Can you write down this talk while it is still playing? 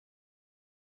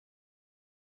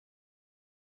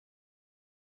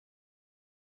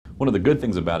One of the good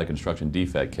things about a construction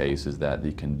defect case is that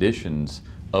the conditions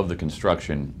of the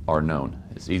construction are known.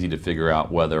 It's easy to figure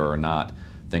out whether or not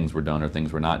things were done or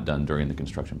things were not done during the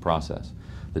construction process.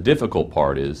 The difficult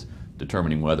part is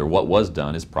determining whether what was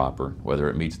done is proper, whether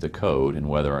it meets the code, and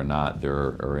whether or not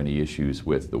there are any issues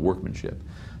with the workmanship.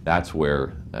 That's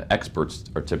where experts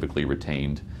are typically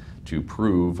retained to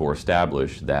prove or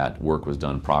establish that work was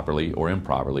done properly or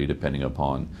improperly, depending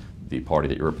upon the party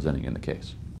that you're representing in the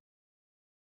case.